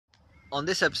On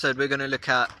this episode we're going to look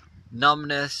at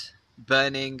numbness,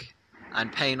 burning and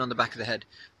pain on the back of the head.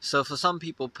 So for some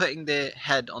people, putting their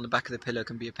head on the back of the pillow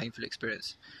can be a painful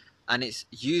experience, and it's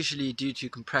usually due to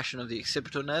compression of the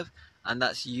occipital nerve, and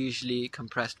that's usually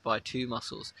compressed by two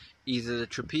muscles, either the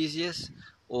trapezius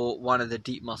or one of the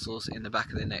deep muscles in the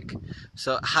back of the neck.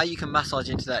 So how you can massage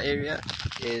into that area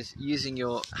is using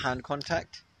your hand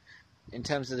contact. In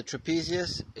terms of the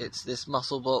trapezius, it's this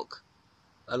muscle bulk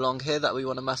along here that we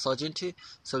want to massage into,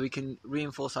 so we can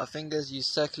reinforce our fingers, use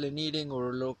circular kneading or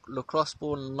a lacrosse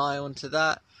ball and lie onto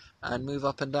that and move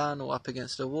up and down or up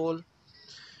against a wall.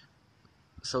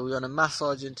 So we want to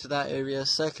massage into that area,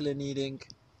 circular kneading,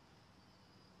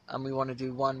 and we want to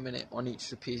do 1 minute on each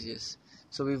trapezius.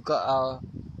 So we've got our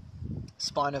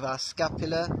spine of our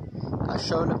scapula, our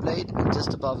shoulder blade, and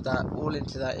just above that, all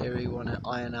into that area, we want to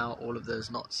iron out all of those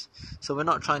knots. So we're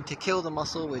not trying to kill the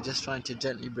muscle, we're just trying to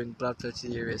gently bring blood flow to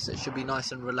the area, so it should be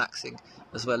nice and relaxing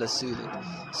as well as soothing.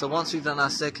 So once we've done our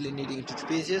circular kneading into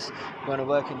trapezius, we're going to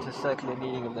work into circular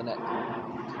kneading of the neck.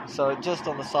 So just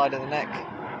on the side of the neck,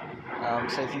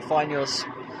 so if you find your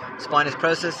spinous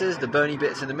processes, the bony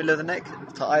bits in the middle of the neck,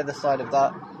 to either side of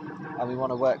that, and we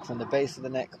want to work from the base of the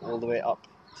neck all the way up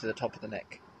to the top of the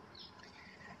neck.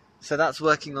 So that's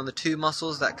working on the two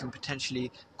muscles that can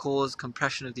potentially cause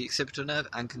compression of the occipital nerve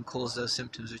and can cause those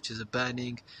symptoms, which is a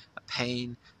burning, a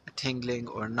pain, a tingling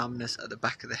or a numbness at the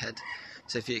back of the head.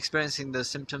 So if you're experiencing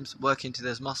those symptoms, work into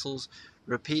those muscles,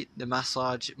 repeat the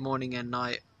massage morning and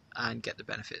night and get the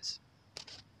benefits.